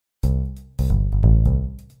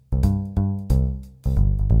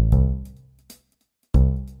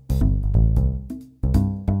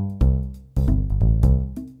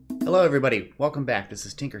Hello everybody, welcome back. This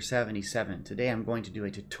is Tinker77. Today I'm going to do a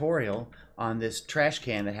tutorial on this trash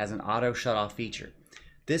can that has an auto shut-off feature.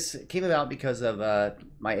 This came about because of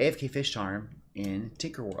my AFK fish farm in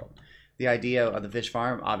Tinker World. The idea of the fish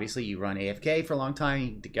farm, obviously you run AFK for a long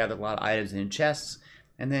time, you gather a lot of items in chests,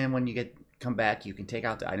 and then when you come back you can take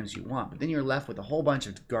out the items you want, but then you're left with a whole bunch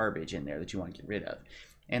of garbage in there that you want to get rid of.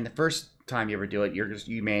 And the first time you ever do it,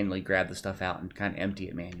 you manually grab the stuff out and kind of empty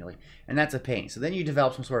it manually. And that's a pain. So then you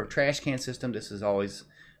develop some sort of trash can system. This is always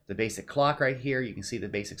the basic clock right here. You can see the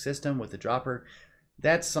basic system with the dropper.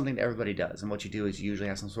 That's something that everybody does. And what you do is you usually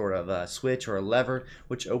have some sort of a switch or a lever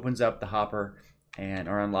which opens up the hopper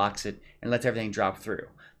or unlocks it and lets everything drop through.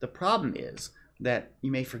 The problem is that you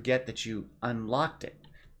may forget that you unlocked it.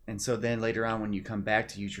 And so then later on when you come back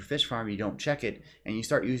to use your fish farm, you don't check it and you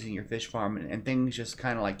start using your fish farm and things just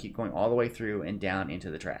kind of like keep going all the way through and down into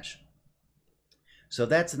the trash. So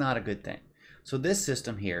that's not a good thing. So this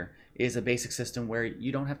system here is a basic system where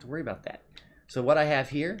you don't have to worry about that. So what I have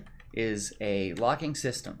here is a locking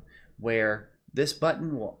system where this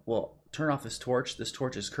button will turn off this torch. This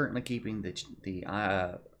torch is currently keeping the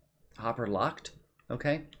hopper locked.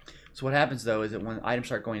 Okay. So what happens though is that when items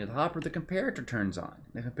start going to the hopper, the comparator turns on.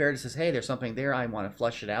 The comparator says, hey, there's something there, I want to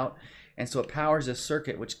flush it out. And so it powers this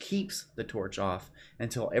circuit which keeps the torch off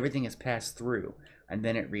until everything is passed through, and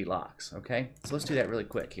then it relocks. Okay, so let's do that really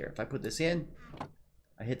quick here. If I put this in,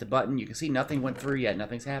 I hit the button, you can see nothing went through yet,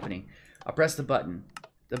 nothing's happening. I'll press the button.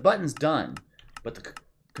 The button's done, but the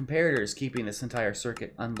comparator is keeping this entire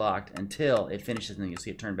circuit unlocked until it finishes, and then you'll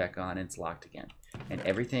see it turn back on and it's locked again. And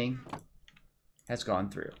everything has gone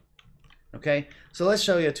through. Okay, so let's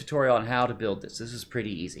show you a tutorial on how to build this. This is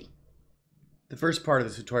pretty easy. The first part of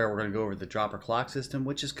the tutorial, we're going to go over the dropper clock system,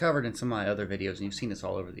 which is covered in some of my other videos, and you've seen this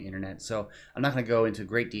all over the internet. So I'm not going to go into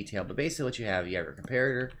great detail, but basically what you have your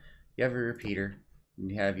comparator, you have your repeater, and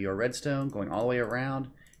you have your redstone going all the way around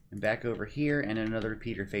and back over here, and another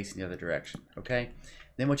repeater facing the other direction. Okay,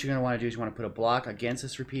 then what you're going to want to do is you want to put a block against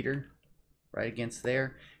this repeater, right against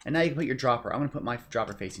there, and now you can put your dropper. I'm going to put my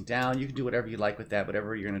dropper facing down. You can do whatever you like with that,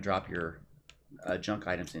 whatever you're going to drop your junk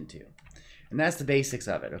items into. And that's the basics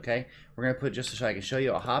of it. Okay, we're going to put, just so I can show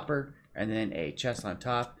you, a hopper and then a chest on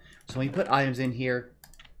top. So when you put items in here,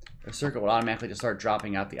 the circuit will automatically just start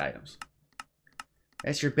dropping out the items.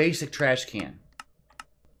 That's your basic trash can.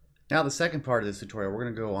 Now the second part of this tutorial, we're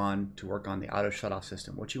going to go on to work on the auto shut-off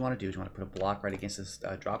system. What you want to do is you want to put a block right against this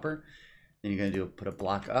dropper. Then you're going to put a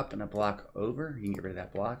block up and a block over. You can get rid of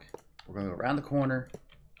that block. We're going to go around the corner,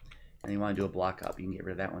 and you want to do a block up. You can get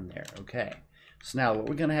rid of that one there. Okay. So now what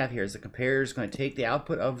we're going to have here is the comparator is going to take the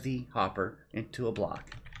output of the hopper into a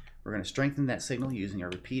block. We're going to strengthen that signal using our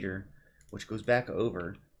repeater, which goes back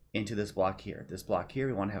over into this block here. This block here,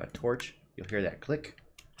 we want to have a torch. You'll hear that click.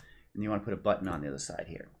 And you want to put a button on the other side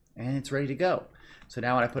here. And it's ready to go. So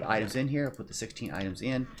now when I put items in here, I'll put the 16 items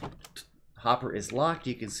in. Hopper is locked,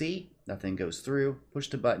 you can see. Nothing goes through. Push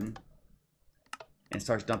the button and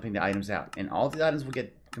starts dumping the items out. And all the items will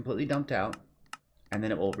get completely dumped out, and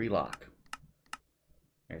then it will relock.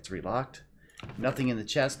 There, it's relocked. Nothing in the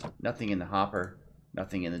chest, nothing in the hopper,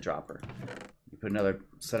 nothing in the dropper. You put another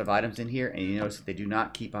set of items in here, and you notice that they do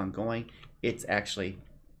not keep on going. It's actually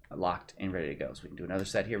locked and ready to go. So we can do another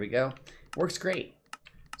set. Here we go. Works great.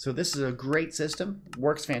 So this is a great system,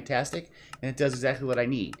 works fantastic, and it does exactly what I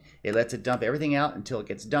need. It lets it dump everything out until it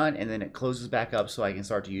gets done, and then it closes back up so I can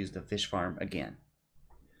start to use the fish farm again.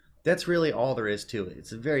 That's really all there is to it.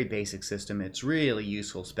 It's a very basic system. It's really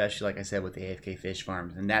useful, especially like I said with the AFK fish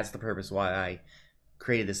farms, and that's the purpose why I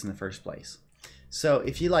created this in the first place. So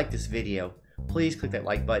if you like this video, please click that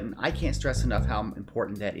like button. I can't stress enough how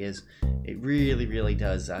important that is. It really, really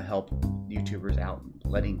does help YouTubers out,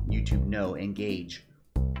 letting YouTube know, engage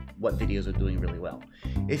what videos are doing really well.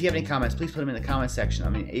 If you have any comments, please put them in the comment section.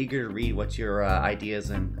 I'm eager to read what your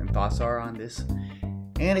ideas and thoughts are on this.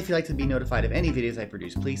 And if you'd like to be notified of any videos I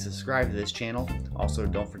produce, please subscribe to this channel. Also,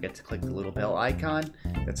 don't forget to click the little bell icon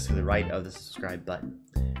that's to the right of the subscribe button.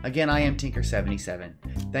 Again, I am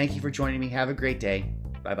Tinker77. Thank you for joining me. Have a great day.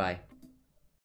 Bye-bye.